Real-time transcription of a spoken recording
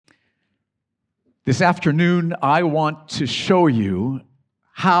This afternoon, I want to show you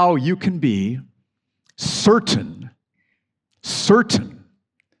how you can be certain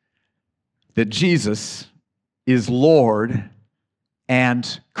that Jesus is Lord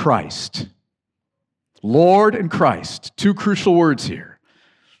and Christ. Lord and Christ, two crucial words here.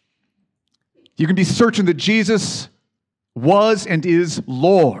 You can be certain that Jesus was and is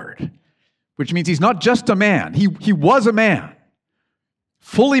Lord, which means he's not just a man. He was a man,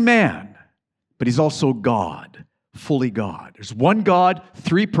 fully man, but he's also God, fully God. There's one God,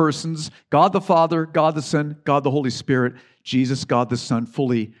 three persons, God the Father, God the Son, God the Holy Spirit, Jesus, God the Son,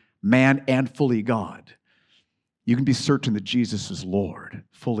 fully man and fully God. You can be certain that Jesus is Lord,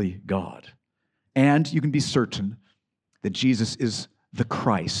 fully God. And you can be certain that Jesus is the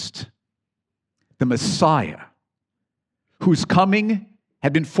Christ, the Messiah, whose coming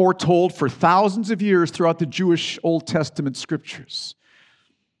had been foretold for thousands of years throughout the Jewish Old Testament scriptures,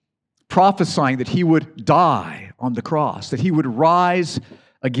 prophesying that he would die on the cross, that he would rise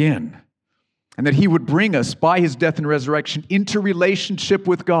again, and that he would bring us by his death and resurrection into relationship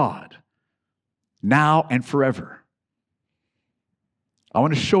with God, now and forever. I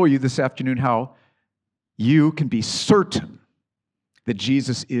want to show you this afternoon how you can be certain that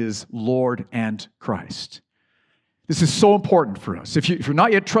Jesus is Lord and Christ. This is so important for us. If you're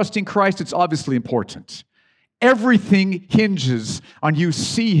not yet trusting Christ, it's obviously important. Everything hinges on you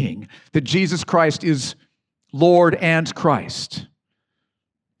seeing that Jesus Christ is Lord and Christ.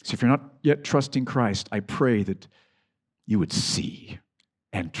 So if you're not yet trusting Christ, I pray that you would see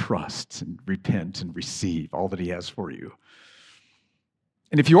and trust and repent and receive all that he has for you.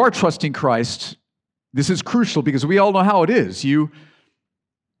 And if you are trusting Christ, this is crucial because we all know how it is. You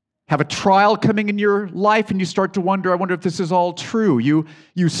have a trial coming in your life and you start to wonder, I wonder if this is all true. You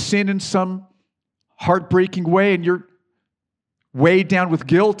sin in some heartbreaking way and you're weighed down with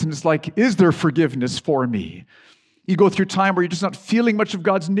guilt and it's like, is there forgiveness for me? You go through time where you're just not feeling much of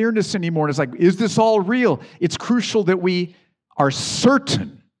God's nearness anymore. And it's like, is this all real? It's crucial that we are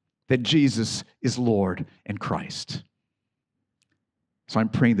certain that Jesus is Lord and Christ. So I'm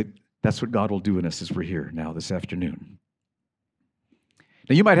praying that that's what God will do in us as we're here now this afternoon.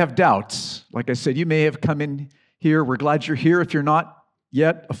 Now, you might have doubts. Like I said, you may have come in here. We're glad you're here. If you're not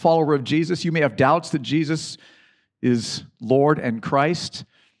yet a follower of Jesus, you may have doubts that Jesus is Lord and Christ.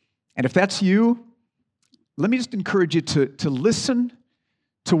 And if that's you, let me just encourage you to listen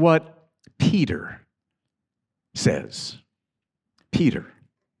to what Peter says. Peter,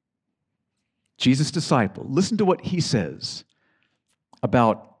 Jesus' disciple. Listen to what he says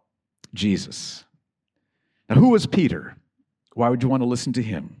about Jesus. Now, who was Peter? Why would you want to listen to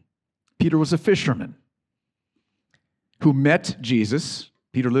him? Peter was a fisherman who met Jesus.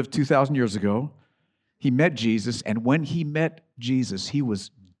 Peter lived 2,000 years ago. He met Jesus, and when he met Jesus, he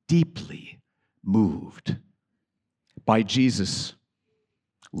was deeply moved by Jesus'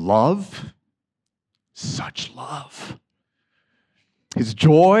 love, such love, his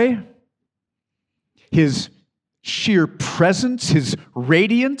joy, his sheer presence, his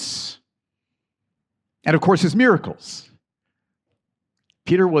radiance, and of course his miracles.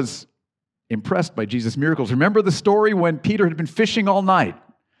 Peter was impressed by Jesus' miracles. Remember the story when Peter had been fishing all night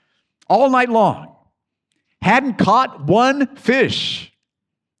long, hadn't caught one fish.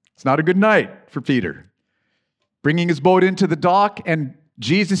 It's not a good night for Peter. Bringing his boat into the dock, and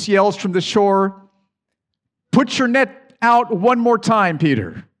Jesus yells from the shore, "Put your net out one more time,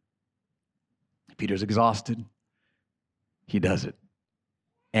 Peter." Peter's exhausted. He does it.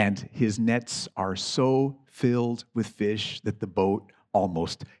 And his nets are so filled with fish that the boat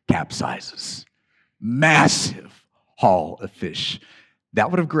almost capsizes. Massive haul of fish. That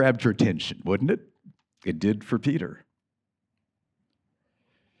would have grabbed your attention, wouldn't it? It did for Peter.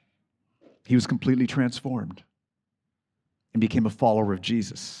 He was completely transformed and became a follower of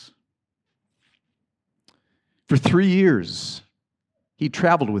Jesus. For 3 years, he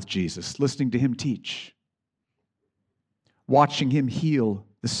traveled with Jesus, listening to him teach, watching him heal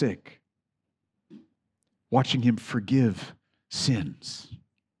the sick, watching him forgive sins.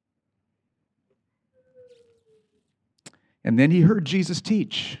 And then he heard Jesus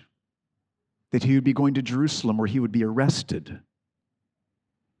teach that he would be going to Jerusalem where he would be arrested,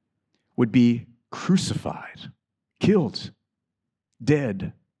 would be crucified, killed,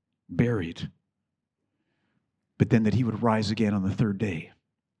 dead, buried, but then that he would rise again on the third day.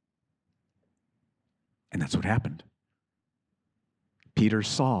 And that's what happened. Peter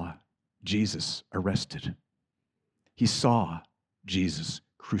saw Jesus arrested. He saw Jesus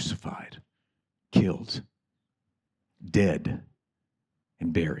crucified, killed, dead,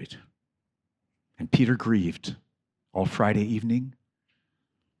 and buried. And Peter grieved all Friday evening,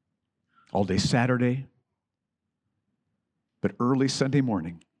 all day Saturday. But early Sunday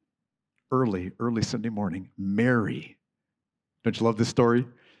morning, early Sunday morning, Mary, don't you love this story?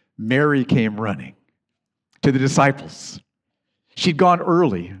 Mary came running to the disciples. She'd gone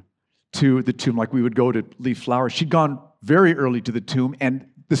early to the tomb, like we would go to leave flowers. She'd gone very early to the tomb, and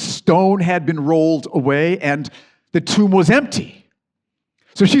the stone had been rolled away, and the tomb was empty.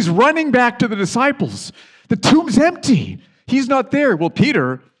 So she's running back to the disciples. The tomb's empty. He's not there. Well,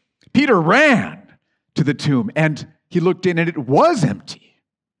 Peter ran to the tomb, and he looked in, and it was empty.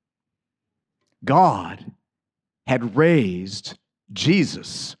 God had raised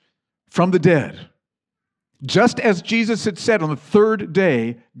Jesus from the dead. Just as Jesus had said, on the third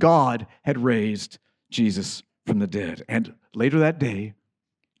day, God had raised Jesus from the dead. And later that day,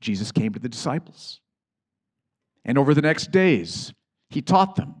 Jesus came to the disciples. And over the next days, he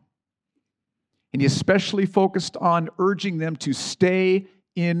taught them. And he especially focused on urging them to stay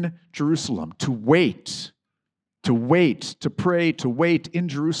in Jerusalem, to wait, to pray, to wait in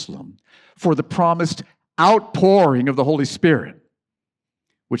Jerusalem for the promised outpouring of the Holy Spirit,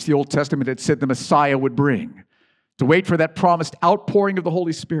 which the Old Testament had said the Messiah would bring. To wait for that promised outpouring of the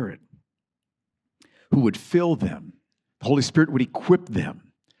Holy Spirit, who would fill them. The Holy Spirit would equip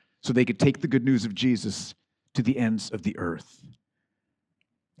them so they could take the good news of Jesus to the ends of the earth.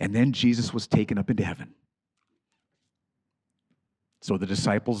 And then Jesus was taken up into heaven. So the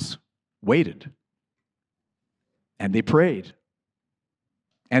disciples waited. And they prayed.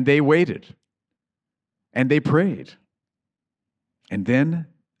 And they waited. And they prayed. And then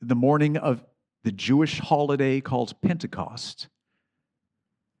the morning of the Jewish holiday called Pentecost,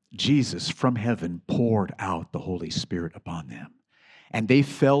 Jesus from heaven poured out the Holy Spirit upon them. And they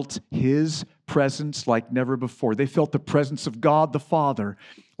felt his presence like never before. They felt the presence of God the Father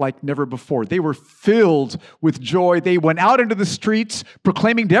like never before. They were filled with joy. They went out into the streets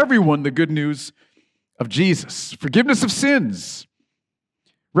proclaiming to everyone the good news of Jesus. Forgiveness of sins,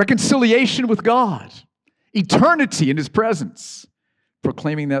 reconciliation with God, eternity in his presence,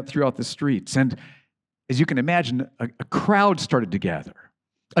 proclaiming that throughout the streets. And as you can imagine, a crowd started to gather.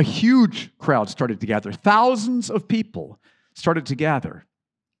 A huge crowd started to gather. Thousands of people started to gather.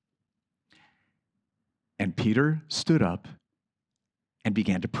 And Peter stood up and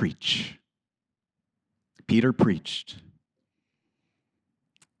began to preach. Peter preached.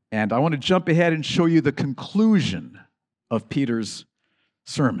 And I want to jump ahead and show you the conclusion of Peter's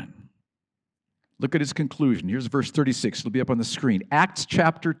sermon. Look at his conclusion. Here's verse 36. It'll be up on the screen. Acts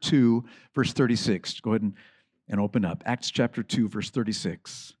chapter 2, verse 36. Go ahead and open up. Acts chapter 2, verse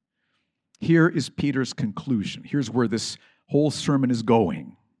 36. Here is Peter's conclusion. Here's where this whole sermon is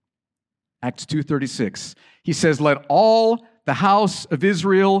going. Acts 2:36. He says, "Let all the house of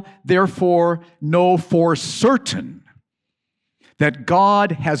Israel therefore know for certain that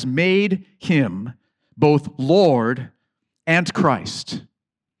God has made him both Lord and Christ,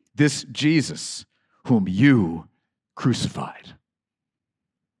 this Jesus whom you crucified."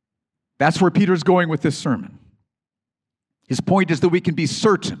 That's where Peter's going with this sermon. His point is that we can be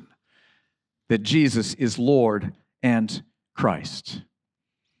certain that Jesus is Lord and Christ.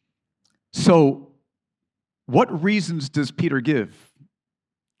 So, what reasons does Peter give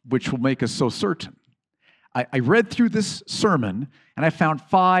which will make us so certain? I read through this sermon and I found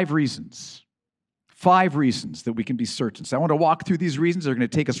 5 reasons. 5 reasons that we can be certain. So I want to walk through these reasons. They're going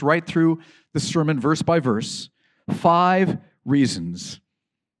to take us right through the sermon verse by verse. 5 reasons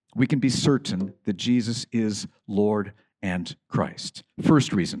we can be certain that Jesus is Lord and Christ.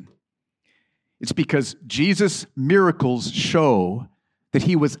 First reason, it's because Jesus' miracles show that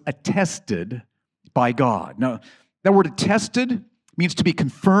he was attested by God. Now, that word attested means to be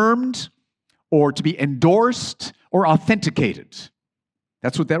confirmed or to be endorsed or authenticated.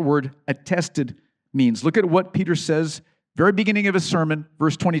 That's what that word attested means. Look at what Peter says, very beginning of his sermon,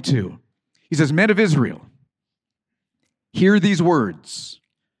 verse 22. He says, "Men of Israel, hear these words.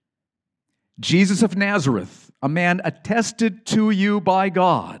 Jesus of Nazareth, a man attested to you by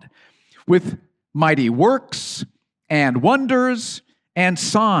God with mighty works and wonders and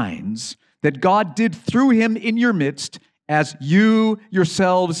signs that God did through him in your midst, as you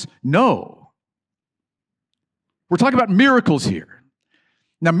yourselves know." We're talking about miracles here.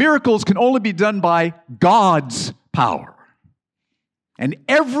 Now, miracles can only be done by God's power. And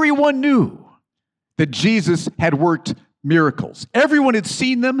everyone knew that Jesus had worked miracles. Everyone had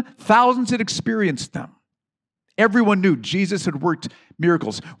seen them. Thousands had experienced them. Everyone knew Jesus had worked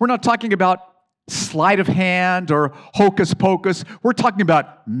miracles. We're not talking about sleight of hand or hocus pocus. We're talking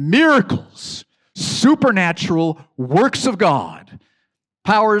about miracles, supernatural works of God,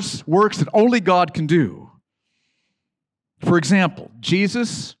 powers, works that only God can do. For example,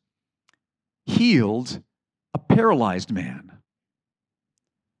 Jesus healed a paralyzed man.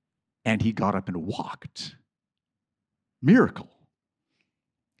 And he got up and walked. Miracle.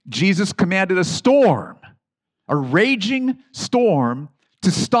 Jesus commanded a storm, a raging storm,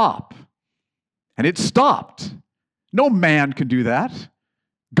 to stop. And it stopped. No man can do that.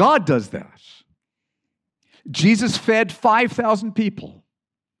 God does that. Jesus fed 5,000 people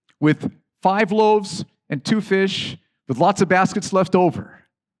with 5 loaves and 2 fish with lots of baskets left over.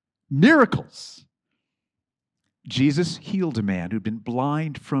 Miracles. Jesus healed a man who'd been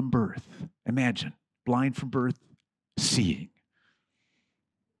blind from birth. Imagine, blind from birth, seeing.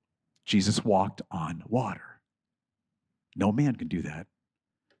 Jesus walked on water. No man can do that.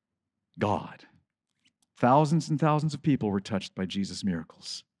 God. Thousands and thousands of people were touched by Jesus'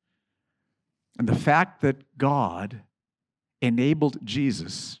 miracles. And the fact that God enabled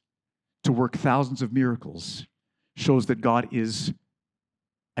Jesus to work thousands of miracles shows that God is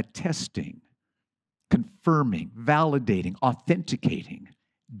attesting, confirming, validating, authenticating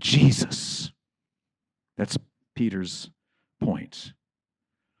Jesus. That's Peter's point.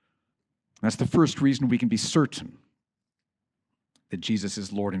 That's the first reason we can be certain that Jesus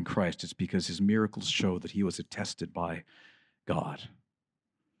is Lord in Christ. It's because his miracles show that he was attested by God.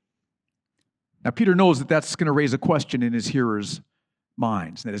 Now, Peter knows that that's going to raise a question in his hearers'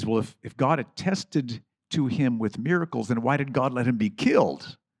 minds. That is, well, if God attested to him with miracles, then why did God let him be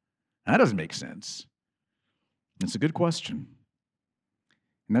killed? That doesn't make sense. It's a good question.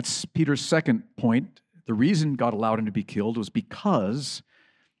 And that's Peter's second point. The reason God allowed him to be killed was because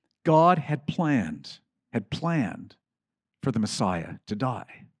God had planned for the Messiah to die.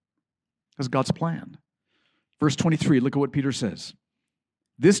 That was God's plan. Verse 23, look at what Peter says.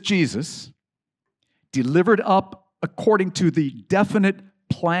 This Jesus, delivered up according to the definite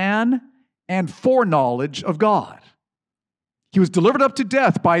plan and foreknowledge of God. He was delivered up to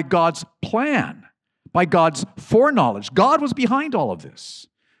death by God's plan, by God's foreknowledge. God was behind all of this.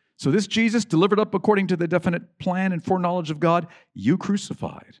 So this Jesus, delivered up according to the definite plan and foreknowledge of God, you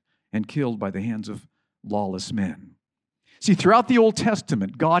crucified and killed by the hands of lawless men. See, throughout the Old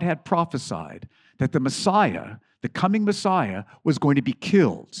Testament, God had prophesied that the Messiah, the coming Messiah, was going to be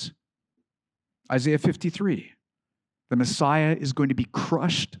killed. Isaiah 53, the Messiah is going to be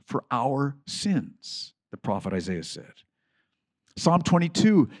crushed for our sins, the prophet Isaiah said. Psalm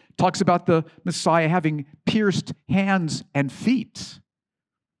 22 talks about the Messiah having pierced hands and feet.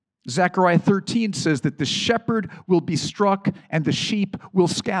 Zechariah 13 says that the shepherd will be struck and the sheep will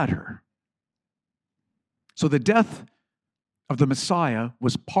scatter. So the death of the Messiah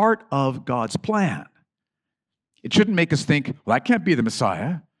was part of God's plan. It shouldn't make us think, well, that can't be the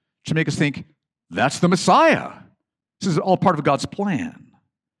Messiah. It should make us think, that's the Messiah. This is all part of God's plan.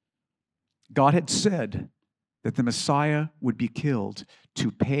 God had said that the Messiah would be killed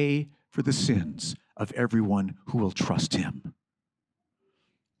to pay for the sins of everyone who will trust him.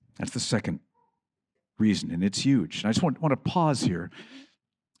 That's the second reason, and it's huge. And I just want to pause here.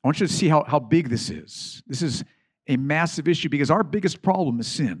 I want you to see how big this is. This is a massive issue because our biggest problem is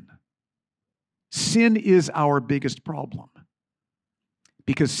sin. Sin is our biggest problem.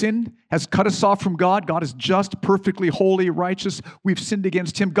 Because sin has cut us off from God. God is just, perfectly holy, righteous. We've sinned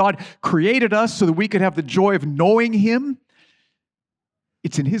against him. God created us so that we could have the joy of knowing him.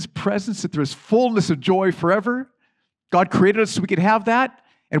 It's in his presence that there is fullness of joy forever. God created us so we could have that.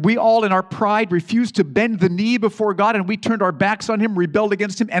 And we all, in our pride, refused to bend the knee before God, and we turned our backs on him, rebelled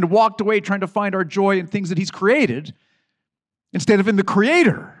against him, and walked away trying to find our joy in things that he's created instead of in the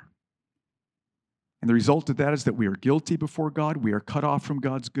Creator. And the result of that is that we are guilty before God. We are cut off from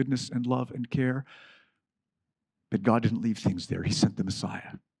God's goodness and love and care. But God didn't leave things there. He sent the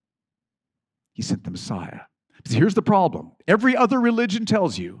Messiah. He sent the Messiah. But here's the problem. Every other religion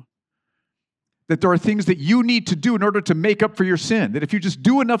tells you that there are things that you need to do in order to make up for your sin. That if you just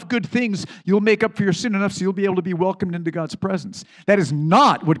do enough good things, you'll make up for your sin enough so you'll be able to be welcomed into God's presence. That is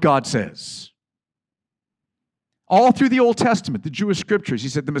not what God says. All through the Old Testament, the Jewish scriptures, he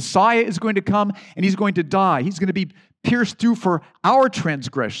said the Messiah is going to come and he's going to die. He's going to be pierced through for our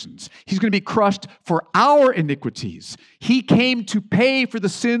transgressions. He's going to be crushed for our iniquities. He came to pay for the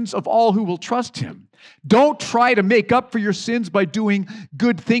sins of all who will trust him. Don't try to make up for your sins by doing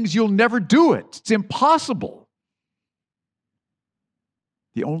good things. You'll never do it. It's impossible.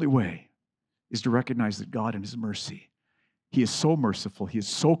 The only way is to recognize that God in his mercy, he is so merciful, he is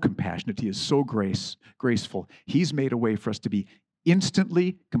so compassionate, he is so graceful. He's made a way for us to be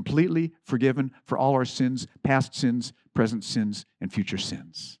instantly, completely forgiven for all our sins, past sins, present sins, and future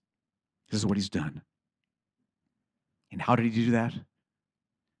sins. This is what he's done. And how did he do that?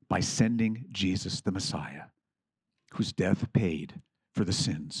 By sending Jesus the Messiah, whose death paid for the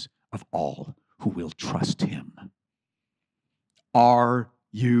sins of all who will trust him. Are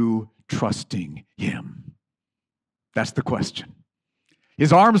you trusting him? That's the question.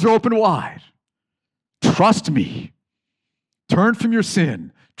 His arms are open wide. Trust me. Turn from your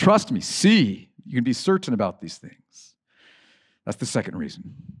sin. Trust me. See, you can be certain about these things. That's the second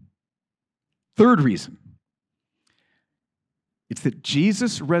reason. Third reason. It's that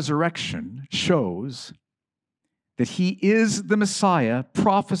Jesus' resurrection shows that he is the Messiah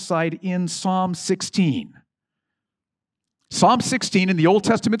prophesied in Psalm 16. Psalm 16 in the Old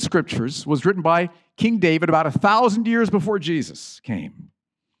Testament scriptures was written by King David about 1,000 years before Jesus came.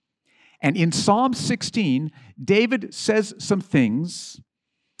 And in Psalm 16, David says some things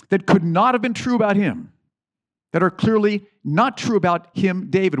that could not have been true about him, that are clearly not true about him,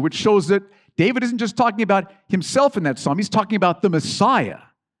 David, which shows that David isn't just talking about himself in that psalm, he's talking about the Messiah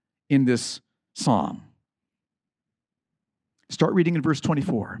in this psalm. Start reading in verse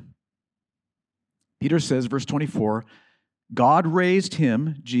 24. Peter says, verse 24, God raised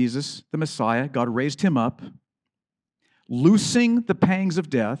him, Jesus, the Messiah, God raised him up, loosing the pangs of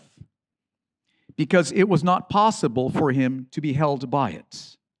death, because it was not possible for him to be held by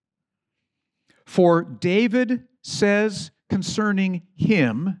it. For David says concerning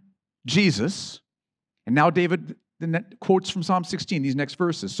him, Jesus, and now David quotes from Psalm 16, these next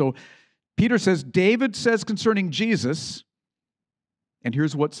verses. So Peter says, David says concerning Jesus, and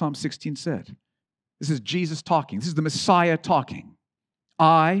here's what Psalm 16 said. This is Jesus talking. This is the Messiah talking.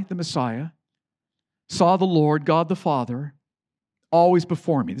 I, the Messiah, saw the Lord, God the Father, always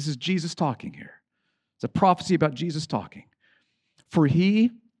before me. This is Jesus talking here. It's a prophecy about Jesus talking. For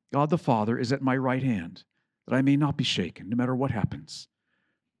he, God the Father, is at my right hand, that I may not be shaken, no matter what happens.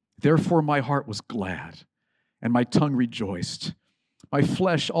 Therefore my heart was glad, and my tongue rejoiced. My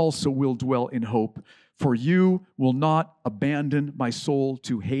flesh also will dwell in hope, for you will not abandon my soul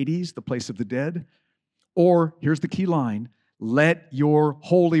to Hades, the place of the dead. Or, here's the key line, let your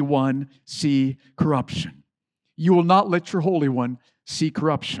Holy One see corruption. You will not let your Holy One see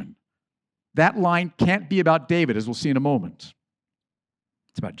corruption. That line can't be about David, as we'll see in a moment.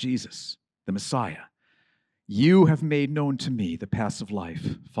 It's about Jesus, the Messiah. You have made known to me the paths of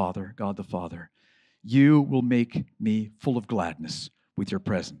life, Father, God the Father. You will make me full of gladness with your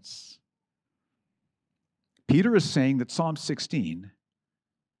presence. Peter is saying that Psalm 16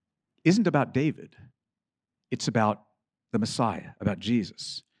 isn't about David. It's about the Messiah, about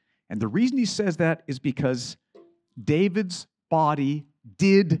Jesus. And the reason he says that is because David's body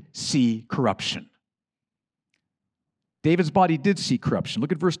did see corruption. David's body did see corruption.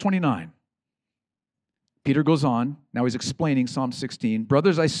 Look at verse 29. Peter goes on. Now he's explaining Psalm 16.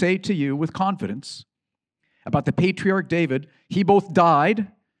 Brothers, I say to you with confidence about the patriarch David, he both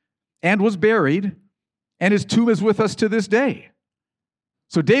died and was buried, and his tomb is with us to this day.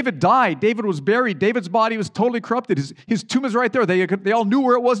 So David died. David was buried. David's body was totally corrupted. His tomb is right there. They all knew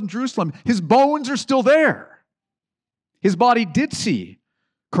where it was in Jerusalem. His bones are still there. His body did see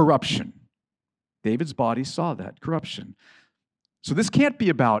corruption. David's body saw that corruption. So this can't be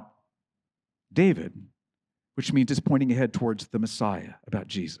about David, which means it's pointing ahead towards the Messiah, about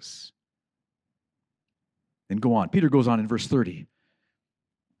Jesus. Then go on. Peter goes on in verse 30.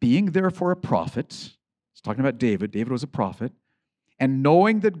 Being therefore a prophet, he's talking about David. David was a prophet. And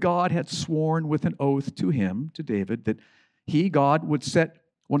knowing that God had sworn with an oath to him, to David, that he, God, would set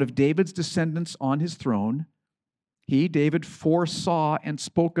one of David's descendants on his throne, he, David, foresaw and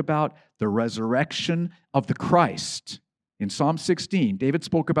spoke about the resurrection of the Christ. In Psalm 16, David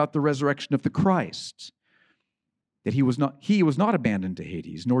spoke about the resurrection of the Christ, that he was not abandoned to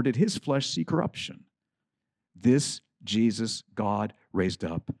Hades, nor did his flesh see corruption. This Jesus God raised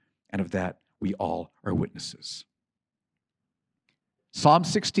up, and of that we all are witnesses. Psalm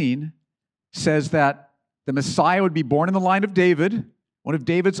 16 says that the Messiah would be born in the line of David, one of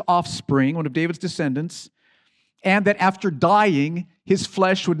David's offspring, one of David's descendants, and that after dying, his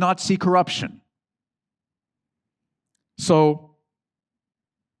flesh would not see corruption. So,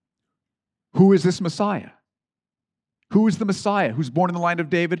 who is this Messiah? Who is the Messiah who's born in the line of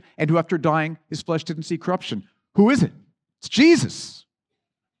David and who after dying, his flesh didn't see corruption? Who is it? It's Jesus.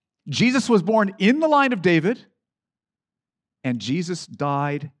 Jesus was born in the line of David, and Jesus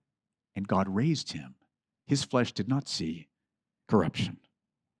died, and God raised him. His flesh did not see corruption.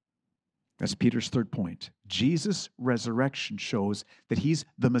 That's Peter's third point. Jesus' resurrection shows that he's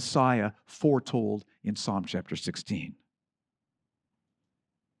the Messiah foretold in Psalm chapter 16.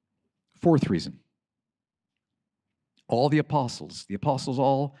 Fourth reason. All the apostles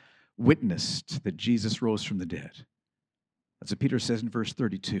all witnessed that Jesus rose from the dead. That's what Peter says in verse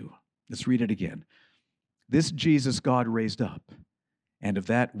 32. Let's read it again. This Jesus God raised up, and of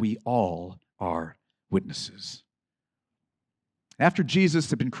that we all are witnesses. After Jesus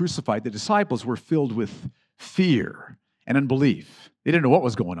had been crucified, the disciples were filled with fear and unbelief. They didn't know what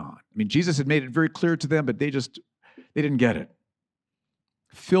was going on. I mean, Jesus had made it very clear to them, but they didn't get it.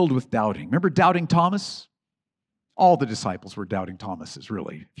 Filled with doubting. Remember doubting Thomas? All the disciples were doubting Thomases,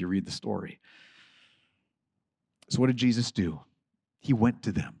 really, if you read the story. So what did Jesus do? He went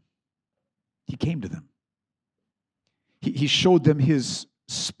to them. He came to them. He showed them his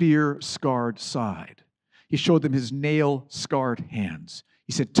spear-scarred side. He showed them his nail-scarred hands.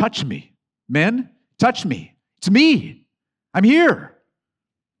 He said, touch me. Men, touch me. It's me. I'm here.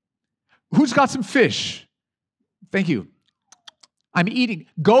 Who's got some fish? Thank you. I'm eating.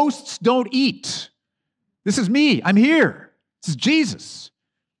 Ghosts don't eat. This is me. I'm here. This is Jesus.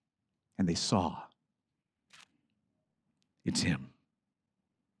 And they saw. It's him.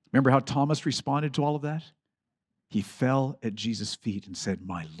 Remember how Thomas responded to all of that? He fell at Jesus' feet and said,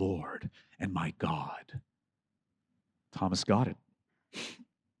 my Lord and my God. Thomas got it.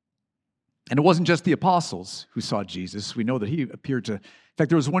 And it wasn't just the apostles who saw Jesus. We know that he appeared to, in fact,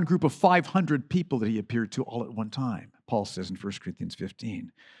 there was one group of 500 people that he appeared to all at one time, Paul says in 1 Corinthians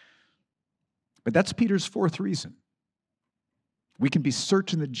 15. But that's Peter's fourth reason. We can be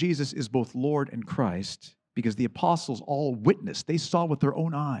certain that Jesus is both Lord and Christ because the apostles all witnessed, they saw with their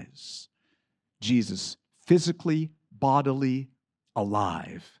own eyes, Jesus physically, bodily,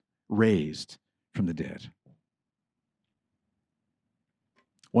 alive, raised from the dead.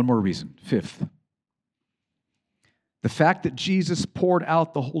 One more reason, fifth. The fact that Jesus poured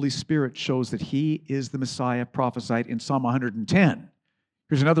out the Holy Spirit shows that he is the Messiah prophesied in Psalm 110.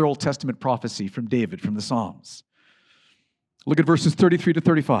 Here's another Old Testament prophecy from David from the Psalms. Look at verses 33 to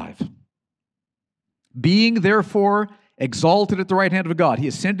 35. Being therefore exalted at the right hand of God. He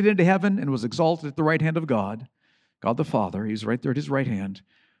ascended into heaven and was exalted at the right hand of God, God the Father. He's right there at his right hand.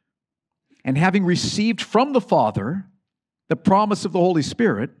 And having received from the Father the promise of the Holy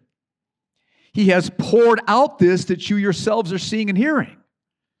Spirit, he has poured out this that you yourselves are seeing and hearing.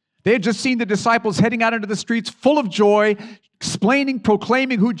 They had just seen the disciples heading out into the streets full of joy, explaining,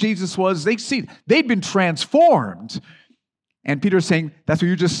 proclaiming who Jesus was. They'd been transformed. And Peter's saying, that's what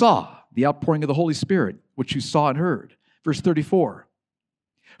you just saw, the outpouring of the Holy Spirit, which you saw and heard. Verse 34,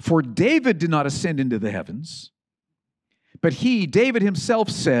 for David did not ascend into the heavens, but he, David himself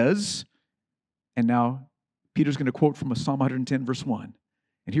says, and now Peter's going to quote from Psalm 110, verse 1.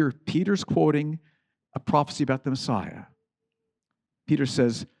 And here Peter's quoting a prophecy about the Messiah. David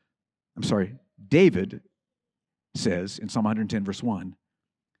says in Psalm 110, verse 1,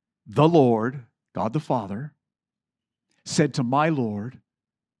 the Lord, God the Father, said to my Lord,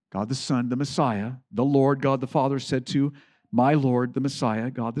 God the Son, the Messiah, the Lord, God the Father, said to my Lord, the Messiah,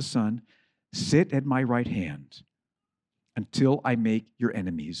 God the Son, sit at my right hand until I make your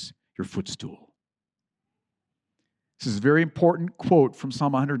enemies your footstool. This is a very important quote from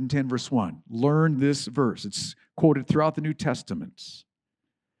Psalm 110, verse 1. Learn this verse. It's quoted throughout the New Testament.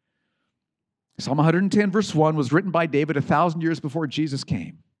 Psalm 110, verse 1 was written by David 1,000 years before Jesus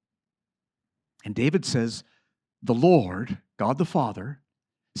came. And David says, the Lord, God the Father,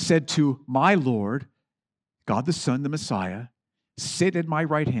 said to my Lord, God the Son, the Messiah, sit at my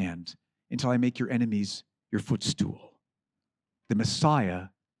right hand until I make your enemies your footstool. The Messiah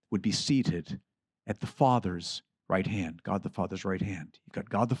would be seated at the Father's right hand, God the Father's right hand. You've got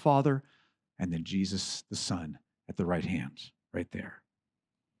God the Father and then Jesus the Son at the right hand, right there.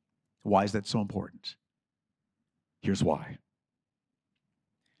 Why is that so important? Here's why.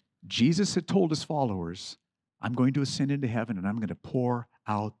 Jesus had told his followers, I'm going to ascend into heaven and I'm going to pour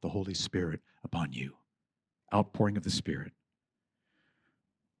out the Holy Spirit upon you. Outpouring of the Spirit.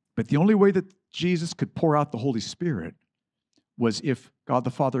 But the only way that Jesus could pour out the Holy Spirit was if God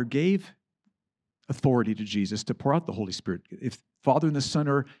the Father gave authority to Jesus to pour out the Holy Spirit. If Father and the Son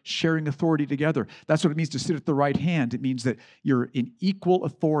are sharing authority together, that's what it means to sit at the right hand. It means that you're in equal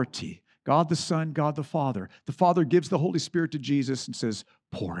authority. God the Son, God the Father. The Father gives the Holy Spirit to Jesus and says,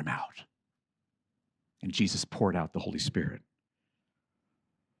 pour him out. And Jesus poured out the Holy Spirit.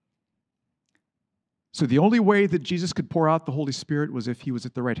 So the only way that Jesus could pour out the Holy Spirit was if he was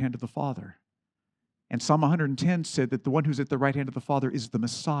at the right hand of the Father. And Psalm 110 said that the one who's at the right hand of the Father is the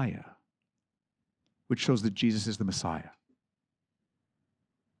Messiah, which shows that Jesus is the Messiah.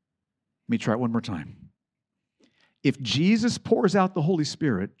 Let me try it one more time. If Jesus pours out the Holy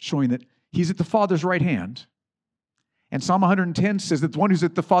Spirit, showing that he's at the Father's right hand, and Psalm 110 says that the one who's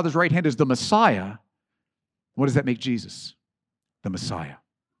at the Father's right hand is the Messiah, what does that make Jesus? The Messiah.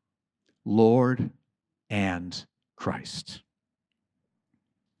 Lord and Christ.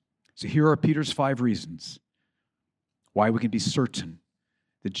 So here are Peter's 5 reasons why we can be certain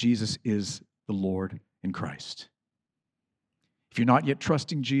that Jesus is the Lord in Christ. If you're not yet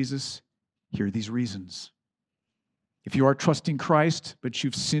trusting Jesus, here are these reasons. If you are trusting Christ, but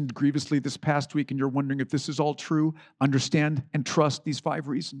you've sinned grievously this past week and you're wondering if this is all true, understand and trust these 5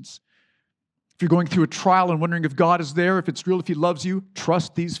 reasons. If you're going through a trial and wondering if God is there, if it's real, if He loves you,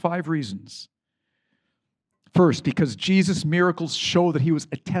 trust these 5 reasons. First, because Jesus' miracles show that He was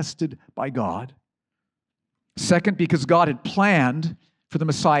attested by God. Second, because God had planned for the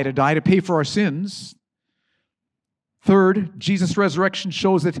Messiah to die to pay for our sins. Third, Jesus' resurrection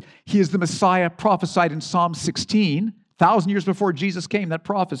shows that He is the Messiah prophesied in Psalm 16. 1,000 years before Jesus came, that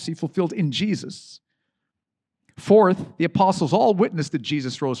prophecy fulfilled in Jesus. Fourth, the apostles all witnessed that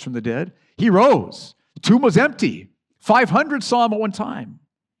Jesus rose from the dead. He rose. The tomb was empty. 500 saw Him at one time.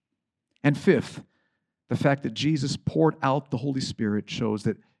 And fifth, the fact that Jesus poured out the Holy Spirit shows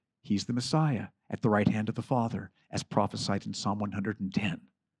that He's the Messiah at the right hand of the Father, as prophesied in Psalm 110.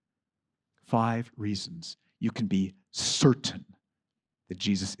 5 reasons you can be certain that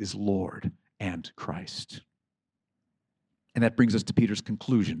Jesus is Lord and Christ. And that brings us to Peter's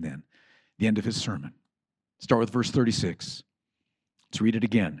conclusion then, the end of his sermon. Start with verse 36. Let's read it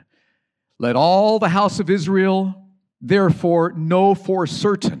again. Let all the house of Israel therefore know for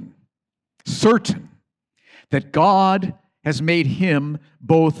certain, that God has made Him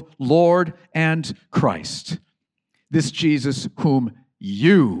both Lord and Christ, this Jesus whom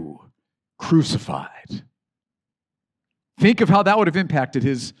you crucified. Think of how that would have impacted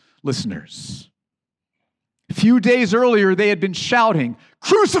his listeners. A few days earlier, they had been shouting,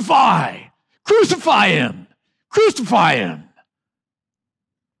 "Crucify! Crucify Him! Crucify Him!"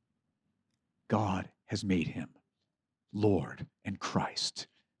 God has made Him Lord and Christ,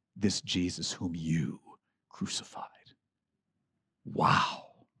 this Jesus whom you crucified. Wow.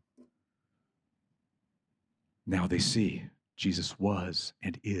 Now they see Jesus was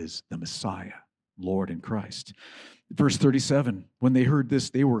and is the Messiah, Lord and Christ. Verse 37, when they heard this,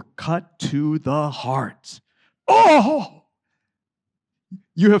 they were cut to the heart. Oh!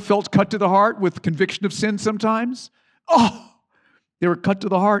 You have felt cut to the heart with conviction of sin sometimes? Oh! They were cut to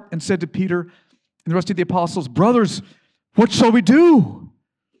the heart and said to Peter and the rest of the apostles, "Brothers, what shall we do?"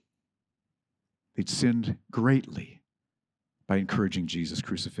 They'd sinned greatly by encouraging Jesus'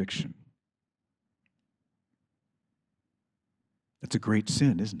 crucifixion. That's a great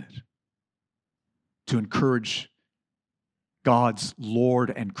sin, isn't it? To encourage God's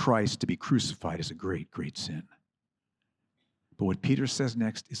Lord and Christ to be crucified is a great, great sin. But what Peter says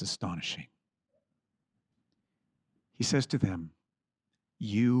next is astonishing. He says to them,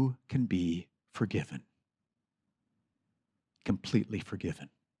 you can be forgiven. Completely forgiven.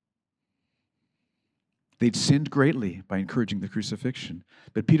 They'd sinned greatly by encouraging the crucifixion.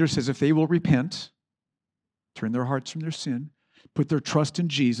 But Peter says if they will repent, turn their hearts from their sin, put their trust in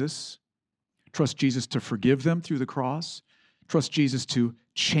Jesus, trust Jesus to forgive them through the cross, trust Jesus to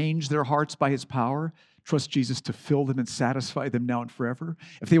change their hearts by His power, trust Jesus to fill them and satisfy them now and forever.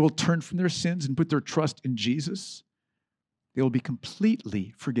 If they will turn from their sins and put their trust in Jesus, they will be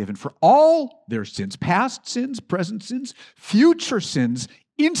completely forgiven for all their sins, past sins, present sins, future sins,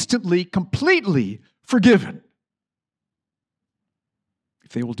 instantly, completely forgiven.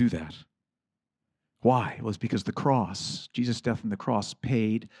 If they will do that. Why? Well, it's because the cross, Jesus' death on the cross,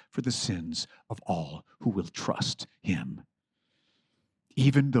 paid for the sins of all who will trust Him,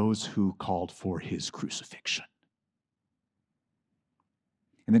 even those who called for His crucifixion.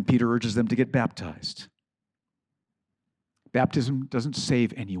 And then Peter urges them to get baptized. Baptism doesn't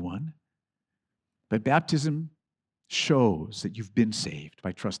save anyone, but baptism shows that you've been saved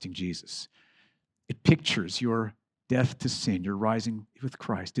by trusting Jesus. It pictures your death to sin, your rising with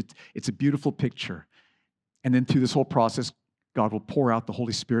Christ. It's a beautiful picture. And then through this whole process, God will pour out the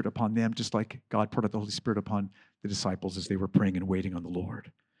Holy Spirit upon them, just like God poured out the Holy Spirit upon the disciples as they were praying and waiting on the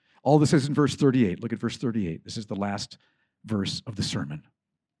Lord. All this is in verse 38. Look at verse 38. This is the last verse of the sermon.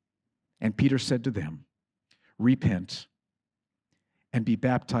 And Peter said to them, repent and be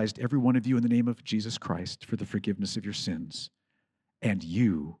baptized, every one of you, in the name of Jesus Christ for the forgiveness of your sins, and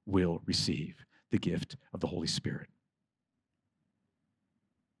you will receive the gift of the Holy Spirit.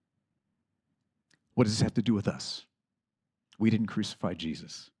 What does this have to do with us? We didn't crucify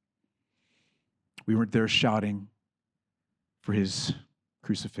Jesus. We weren't there shouting for His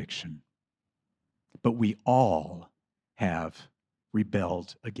crucifixion. But we all have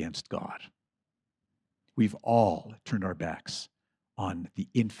rebelled against God. We've all turned our backs on the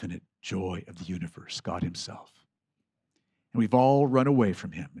infinite joy of the universe, God Himself. And we've all run away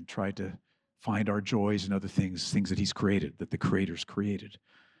from Him and tried to find our joys in other things that He's created, that the Creator's created.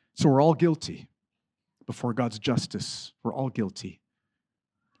 So we're all guilty. Before God's justice, we're all guilty.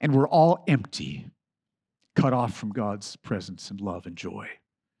 And we're all empty, cut off from God's presence and love and joy.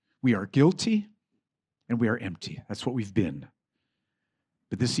 We are guilty and we are empty. That's what we've been.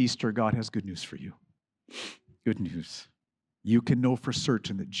 But this Easter, God has good news for you. Good news. You can know for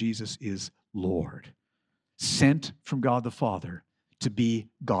certain that Jesus is Lord, sent from God the Father to be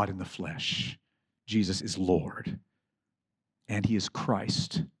God in the flesh. Jesus is Lord, and he is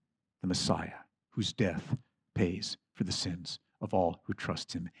Christ, the Messiah, whose death pays for the sins of all who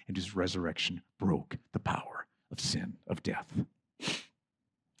trust him, and whose resurrection broke the power of sin, of death.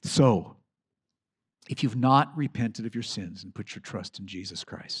 So, if you've not repented of your sins and put your trust in Jesus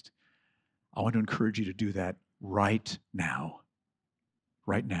Christ, I want to encourage you to do that right now.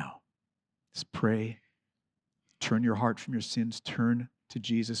 Right now. Just pray. Turn your heart from your sins. Turn to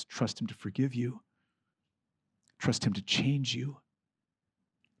Jesus. Trust him to forgive you. Trust him to change you.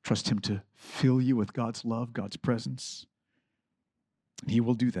 Trust him to fill you with God's love, God's presence. He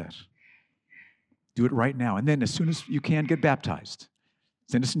will do that. Do it right now. And then as soon as you can, get baptized.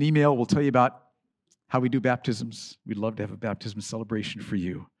 Send us an email. We'll tell you about how we do baptisms. We'd love to have a baptism celebration for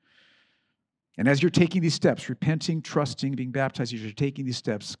you. And as you're taking these steps, repenting, trusting, being baptized, as you're taking these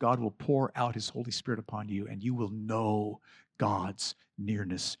steps, God will pour out his Holy Spirit upon you, and you will know God's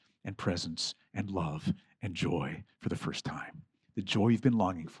nearness and presence and love and joy for the first time. The joy you've been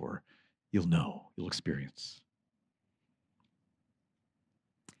longing for, you'll know, you'll experience.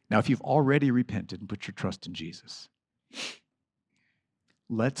 Now, if you've already repented and put your trust in Jesus,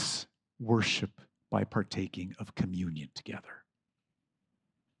 let's worship by partaking of communion together.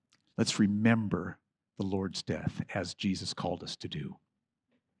 Let's remember the Lord's death as Jesus called us to do.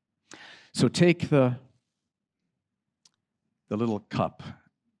 So take the little cup,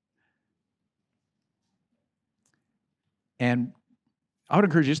 and I would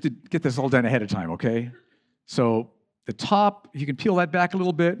encourage you just to get this all done ahead of time, okay? So the top, if you can peel that back a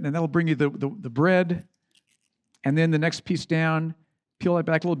little bit, and that'll bring you the bread. And then the next piece down, peel that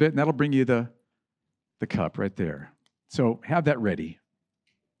back a little bit, and that'll bring you the cup right there. So have that ready.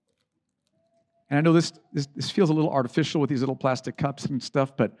 And I know this feels a little artificial with these little plastic cups and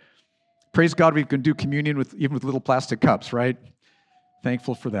stuff, but praise God we can do communion even with little plastic cups, right?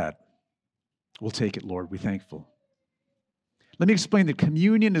 Thankful for that. We'll take it, Lord. We're thankful. Let me explain that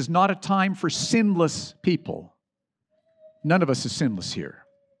communion is not a time for sinless people. None of us is sinless here.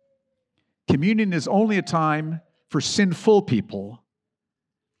 Communion is only a time for sinful people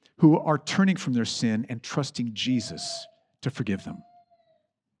who are turning from their sin and trusting Jesus to forgive them.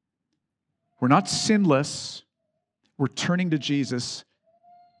 We're not sinless. We're turning to Jesus,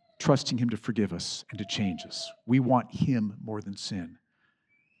 trusting him to forgive us and to change us. We want him more than sin.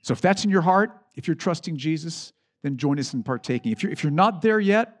 So if that's in your heart, if you're trusting Jesus, then join us in partaking. If you're not there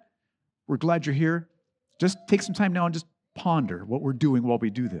yet, we're glad you're here. Just take some time now and just ponder what we're doing while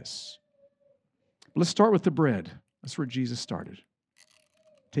we do this. But let's start with the bread. That's where Jesus started.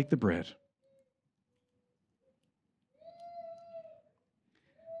 Take the bread.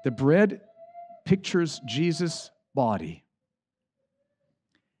 The bread pictures Jesus' body.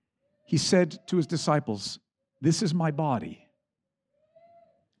 He said to his disciples, "This is my body,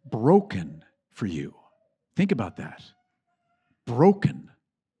 broken for you." Think about that. Broken.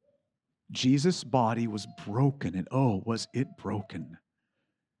 Jesus' body was broken, and oh, was it broken.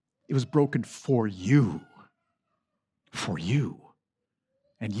 It was broken for you. For you.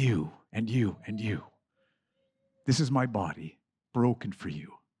 And you, and you, and you. This is my body, broken for you.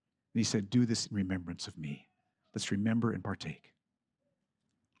 And he said, do this in remembrance of me. Let's remember and partake.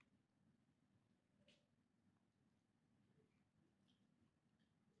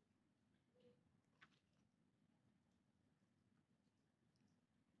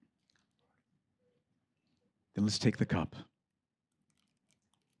 Then let's take the cup.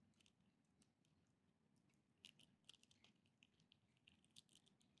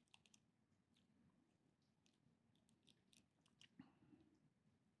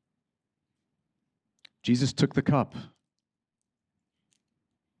 Jesus took the cup.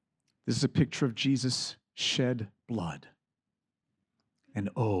 This is a picture of Jesus' shed blood. And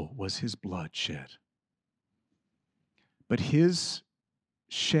oh, was his blood shed. But his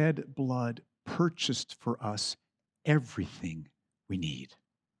shed blood purchased for us everything we need,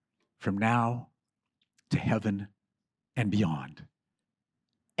 from now to heaven and beyond.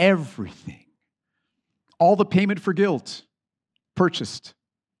 Everything. All the payment for guilt, purchased.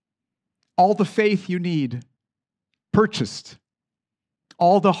 All the faith you need, purchased.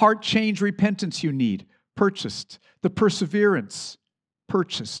 All the heart change repentance you need, purchased. The perseverance,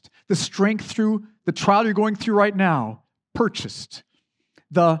 purchased. The strength through the trial you're going through right now, purchased.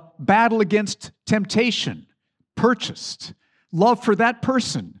 The battle against temptation, purchased. love for that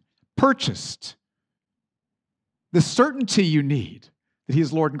person purchased. The certainty you need that he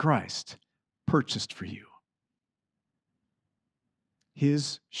is Lord in Christ, purchased for you.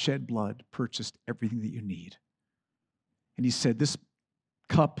 His shed blood purchased everything that you need. And he said, this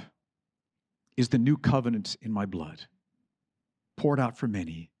cup is the new covenant in my blood, poured out for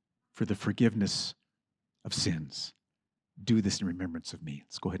many for the forgiveness of sins. Do this in remembrance of me.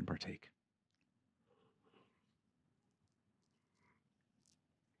 Let's go ahead and partake.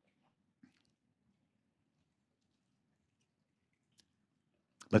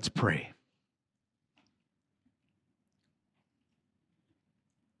 Let's pray.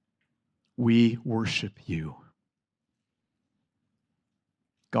 We worship you,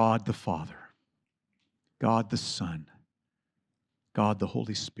 God the Father, God the Son, God the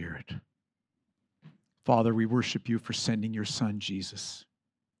Holy Spirit. Father, we worship you for sending your Son, Jesus.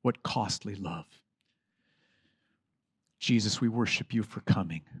 What costly love. Jesus, we worship you for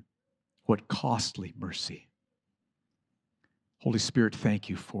coming. What costly mercy. Holy Spirit, thank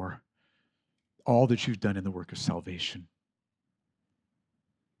you for all that you've done in the work of salvation.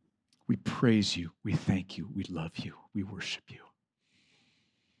 We praise you, we thank you, we love you, we worship you.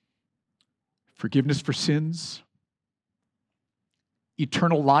 Forgiveness for sins,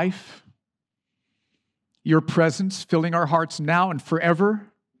 eternal life, your presence filling our hearts now and forever,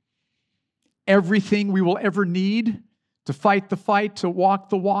 everything we will ever need to fight the fight, to walk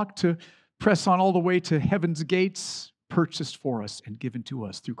the walk, to press on all the way to heaven's gates, purchased for us and given to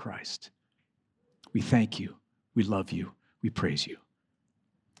us through Christ. We thank you, we love you, we praise you.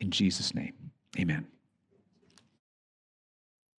 In Jesus' name, amen.